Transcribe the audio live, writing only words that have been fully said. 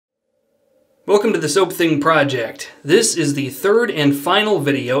Welcome to the Soap Thing Project. This is the third and final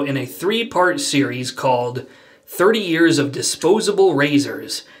video in a three-part series called 30 Years of Disposable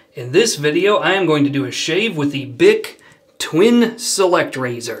Razors. In this video, I am going to do a shave with the Bic Twin Select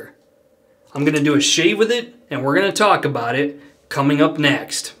razor. I'm going to do a shave with it, and we're going to talk about it coming up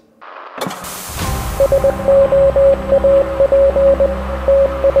next.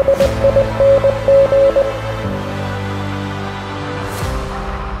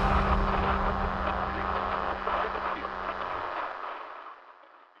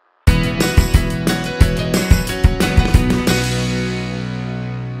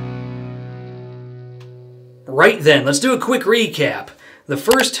 Right then, let's do a quick recap. The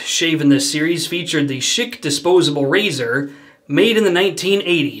first shave in this series featured the chic disposable razor made in the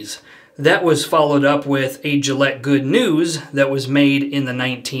 1980s. That was followed up with a Gillette Good News that was made in the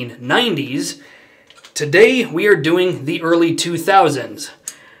 1990s. Today we are doing the early 2000s.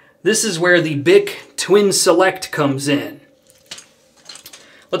 This is where the Bic Twin Select comes in.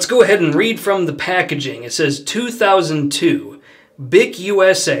 Let's go ahead and read from the packaging. It says 2002, Bic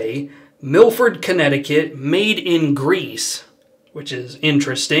USA, Milford, Connecticut, made in Greece, which is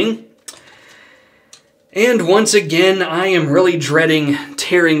interesting. And once again, I am really dreading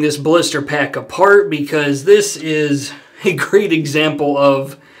tearing this blister pack apart because this is a great example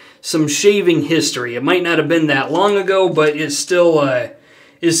of some shaving history. It might not have been that long ago, but it still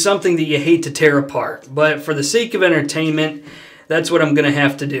is something that you hate to tear apart. But for the sake of entertainment, that's what I'm going to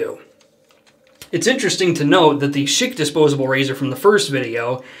have to do. It's interesting to note that the chic disposable razor from the first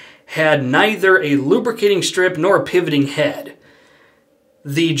video had neither a lubricating strip nor a pivoting head.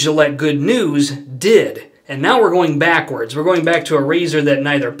 The Gillette Good News did, and now we're going backwards. We're going back to a razor that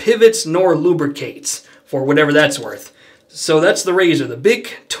neither pivots nor lubricates, for whatever that's worth. So that's the razor, the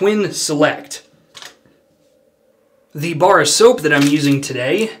Bic Twin Select. The bar of soap that I'm using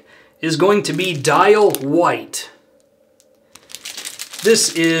today is going to be Dial White.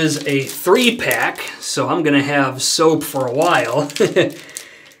 This is a 3-pack, so I'm going to have soap for a while.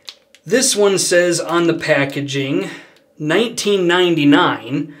 This one says on the packaging,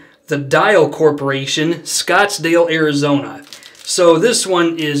 1999, the Dial Corporation, Scottsdale, Arizona. So this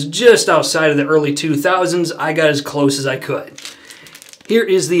one is just outside of the early 2000s. I got as close as I could. Here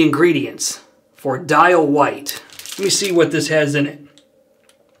is the ingredients for Dial White. Let me see what this has in it.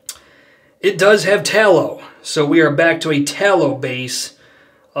 It does have tallow, so we are back to a tallow base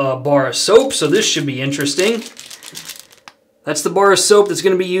bar of soap, so this should be interesting. That's the bar of soap that's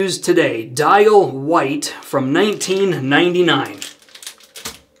going to be used today. Dial White from 1999.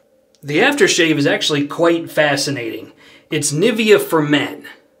 The aftershave is actually quite fascinating. It's Nivea for Men.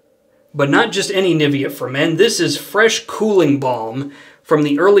 But not just any Nivea for Men. This is fresh cooling balm from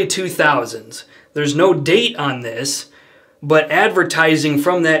the early 2000s. There's no date on this, but advertising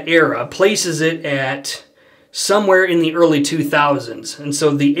from that era places it at somewhere in the early 2000s. And so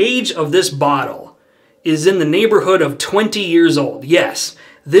the age of this bottle is in the neighborhood of 20 years old. Yes,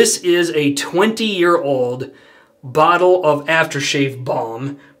 this is a 20-year-old bottle of aftershave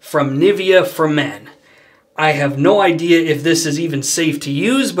balm from Nivea for Men. I have no idea if this is even safe to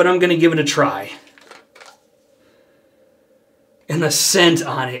use, but I'm going to give it a try. And the scent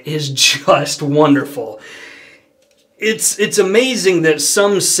on it is just wonderful. It's amazing that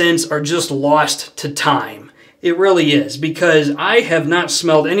some scents are just lost to time. It really is, because I have not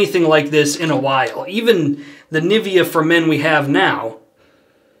smelled anything like this in a while. Even the Nivea for Men we have now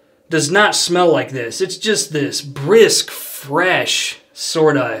does not smell like this. It's just this brisk, fresh,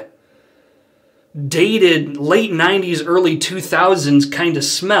 sort of dated, late 90s, early 2000s kind of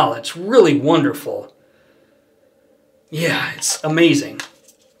smell. It's really wonderful. Yeah, it's amazing.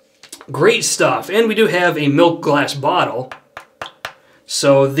 Great stuff. And we do have a milk glass bottle.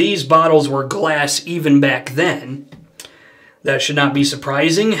 So these bottles were glass even back then. That should not be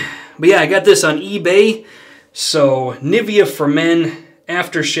surprising. But yeah, I got this on eBay. So Nivea for Men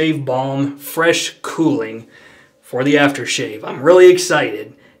aftershave balm, fresh cooling for the aftershave. I'm really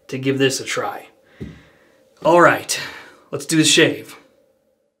excited to give this a try. All right, let's do the shave.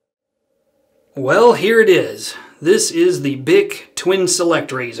 Well, here it is. This is the Bic Twin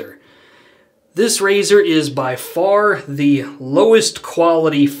Select razor. This razor is by far the lowest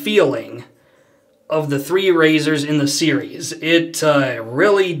quality feeling of the three razors in the series. It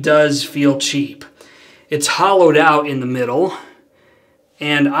really does feel cheap. It's hollowed out in the middle,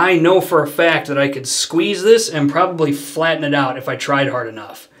 and I know for a fact that I could squeeze this and probably flatten it out if I tried hard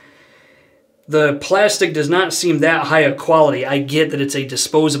enough. The plastic does not seem that high of quality. I get that it's a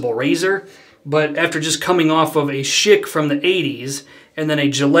disposable razor, but after just coming off of a chic from the 80s and then a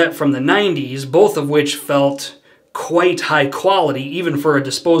Gillette from the 90s, both of which felt quite high quality, even for a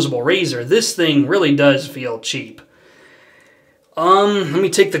disposable razor. This thing really does feel cheap. Let me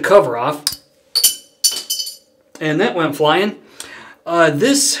take the cover off. And that went flying.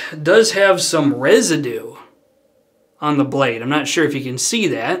 This does have some residue on the blade. I'm not sure if you can see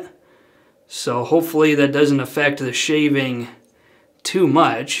that. So hopefully that doesn't affect the shaving too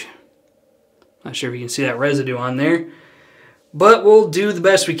much. Not sure if you can see that residue on there. But we'll do the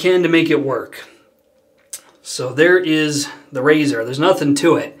best we can to make it work. So there is the razor. There's nothing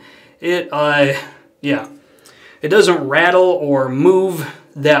to it. Yeah. It doesn't rattle or move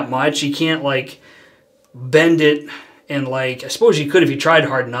that much. You can't like bend it and like, I suppose you could if you tried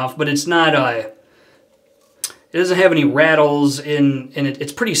hard enough, but it's not, it doesn't have any rattles in it.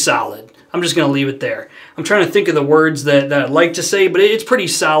 It's pretty solid. I'm just going to leave it there. I'm trying to think of the words that I'd like to say, but it's pretty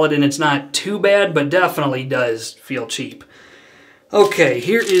solid and it's not too bad, but definitely does feel cheap. Okay,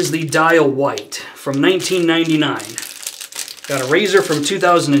 here is the Dial White from 1999. Got a razor from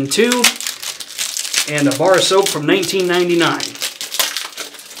 2002 and a bar of soap from 1999.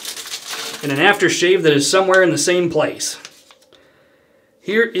 And an aftershave that is somewhere in the same place.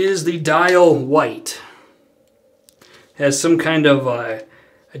 Here is the Dial White. Has some kind of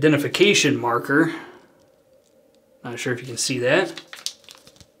identification marker. Not sure if you can see that.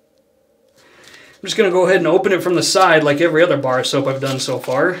 I'm just going to go ahead and open it from the side like every other bar of soap I've done so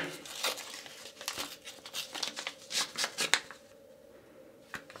far.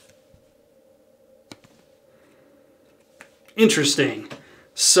 Interesting.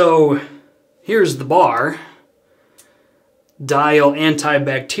 So here's the bar. Dial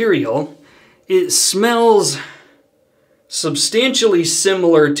antibacterial. It smells substantially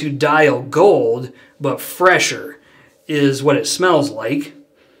similar to Dial Gold, but fresher is what it smells like.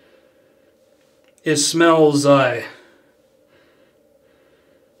 It smells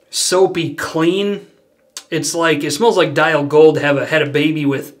soapy clean. It smells like Dial Gold had a baby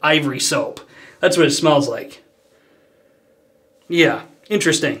with Ivory soap. That's what it smells like. Yeah,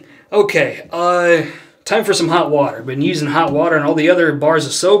 interesting. Okay, time for some hot water. Been using hot water on all the other bars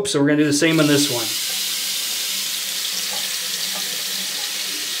of soap, so we're gonna do the same on this one.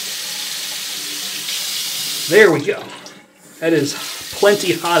 There we go. That is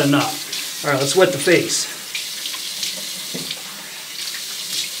plenty hot enough. All right, let's wet the face.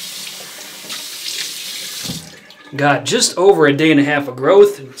 Got just over a day and a half of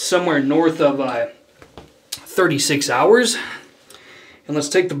growth, somewhere north of 36 hours. And let's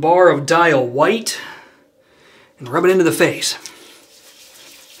take the bar of Dial White and rub it into the face.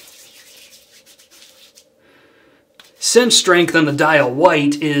 Scent strength on the Dial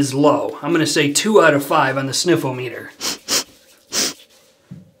White is low. I'm going to say 2 out of 5 on the sniffometer.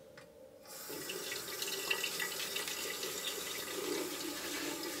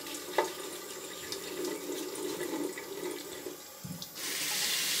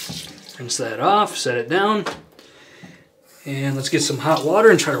 Rinse that off, set it down, and let's get some hot water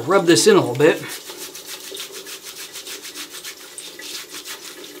and try to rub this in a little bit.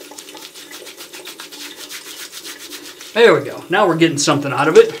 There we go. Now we're getting something out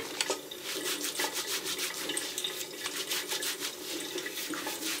of it.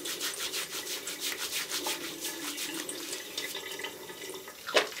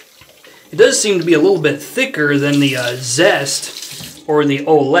 It does seem to be a little bit thicker than the Zest or the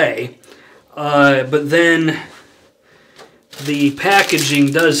Olay. But then the packaging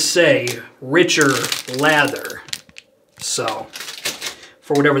does say richer lather. So,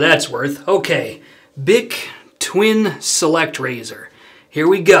 for whatever that's worth. Okay, Bic Twin Select razor. Here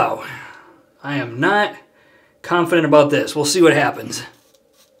we go. I am not confident about this. We'll see what happens.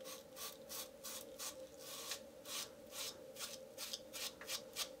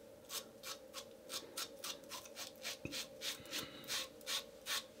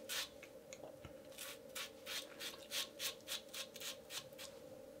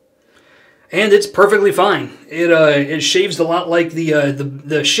 And it's perfectly fine. It shaves a lot like the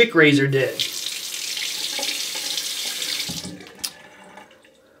Schick razor did.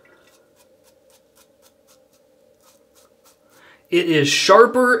 It is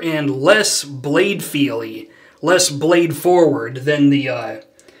sharper and less blade feely, less blade forward than the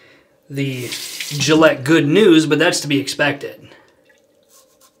Gillette Good News, but that's to be expected.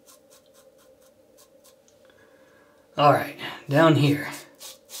 All right, down here.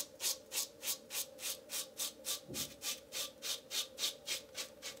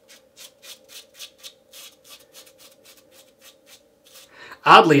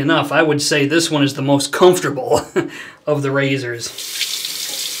 Oddly enough, I would say this one is the most comfortable of the razors.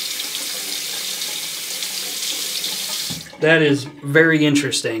 That is very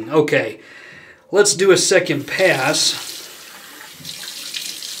interesting. Okay, let's do a second pass.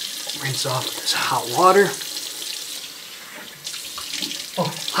 Rinse off with this hot water.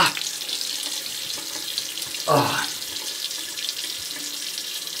 Oh, hot. Oh.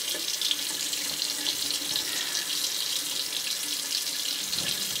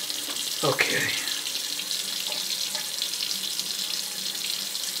 Okay.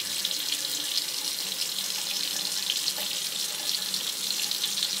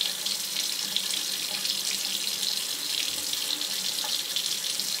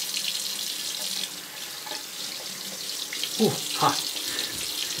 Ooh, hot.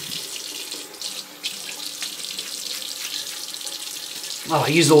 Oh, I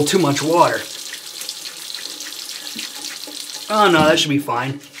used a little too much water. Oh no, that should be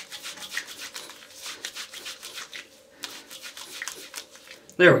fine.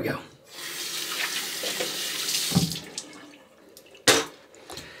 There we go.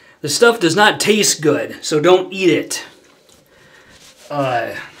 The stuff does not taste good, so don't eat it.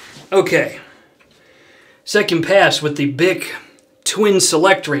 Okay. Second pass with the Bic Twin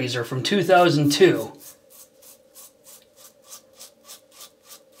Select razor from 2002.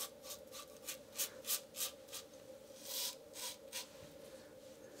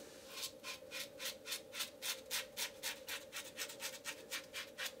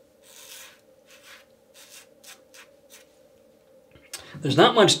 There's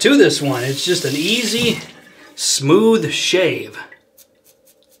not much to this one. It's just an easy, smooth shave.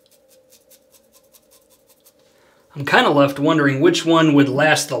 I'm kind of left wondering which one would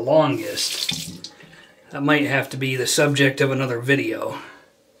last the longest. That might have to be the subject of another video.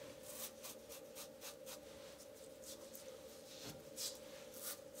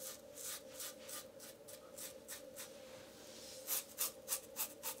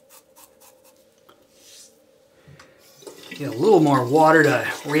 Get a little more water to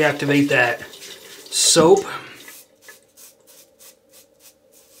reactivate that soap.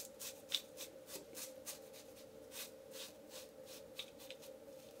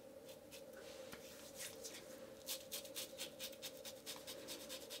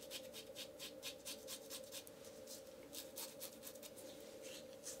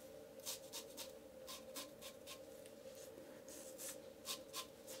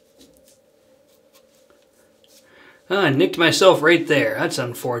 Oh, I nicked myself right there. That's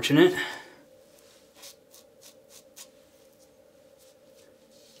unfortunate.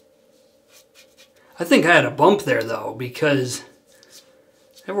 I think I had a bump there, though, because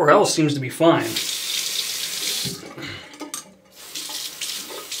everywhere else seems to be fine.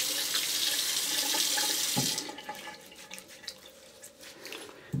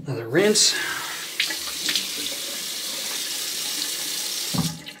 Another rinse.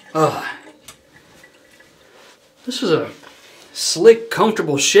 This was a slick,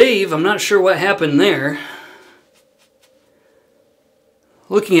 comfortable shave. I'm not sure what happened there.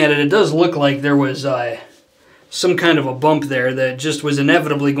 Looking at it, it does look like there was some kind of a bump there that just was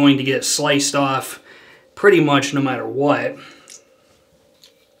inevitably going to get sliced off pretty much no matter what.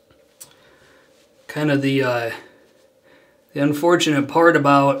 Kind of the unfortunate part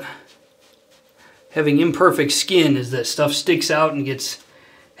about having imperfect skin is that stuff sticks out and gets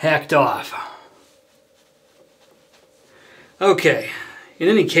hacked off. Okay, in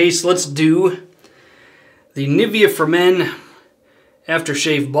any case, let's do the Nivea Men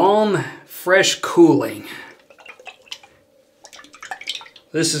Aftershave Balm Fresh Cooling.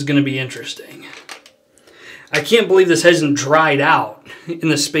 This is going to be interesting. I can't believe this hasn't dried out in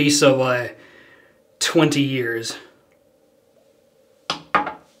the space of 20 years.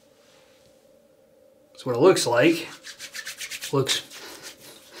 That's what it looks like. Looks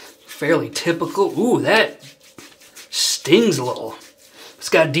fairly typical. Ooh, that stings a little. It's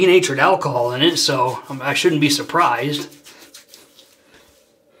got denatured alcohol in it, so I shouldn't be surprised.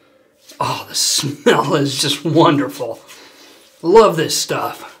 Oh, the smell is just wonderful. Love this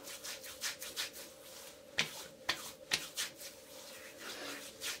stuff.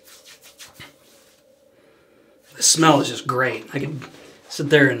 The smell is just great. I could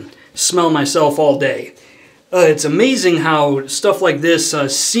sit there and smell myself all day. It's amazing how stuff like this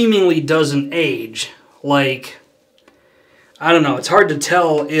seemingly doesn't age. Like, I don't know, it's hard to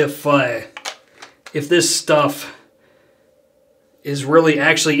tell if this stuff is really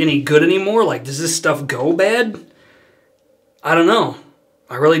actually any good anymore. Like, does this stuff go bad? I don't know.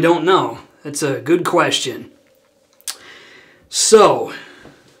 I really don't know. That's a good question. So,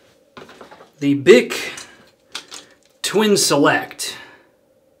 the Bic Twin Select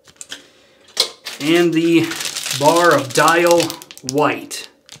and the bar of Dial White.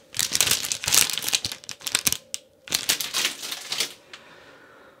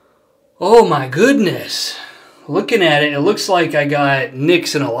 Oh my goodness. Looking at it, it looks like I got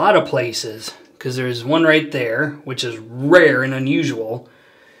nicks in a lot of places. Because there's one right there, which is rare and unusual.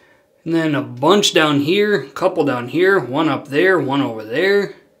 And then a bunch down here, a couple down here, one up there, one over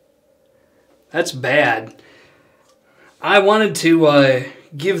there. That's bad. I wanted to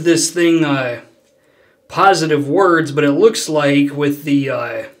give this thing positive words, but it looks like with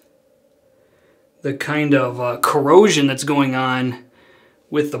the kind of corrosion that's going on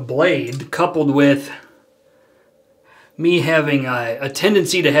with the blade, coupled with me having a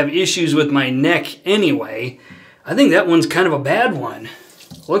tendency to have issues with my neck anyway, I think that one's kind of a bad one.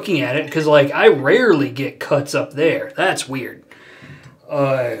 Looking at it, because like I rarely get cuts up there. That's weird.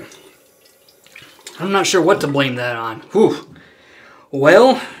 I'm not sure what to blame that on. Whew.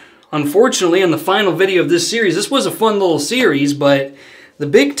 Well, unfortunately, on the final video of this series, this was a fun little series, but the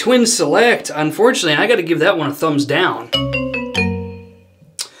Bic Twin Select, unfortunately, I got to give that one a thumbs down.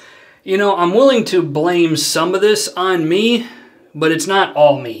 You know, I'm willing to blame some of this on me, but it's not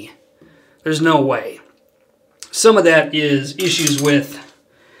all me. There's no way. Some of that is issues with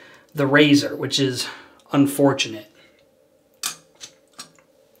the razor, which is unfortunate.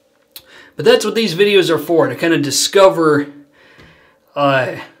 But that's what these videos are for, to kind of discover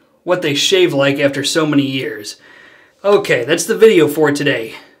what they shave like after so many years. Okay, that's the video for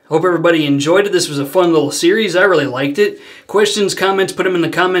today. Hope everybody enjoyed it. This was a fun little series. I really liked it. Questions, comments, put them in the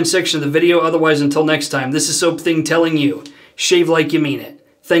comment section of the video. Otherwise, until next time, this is Soap Thing telling you, shave like you mean it.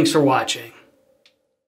 Thanks for watching.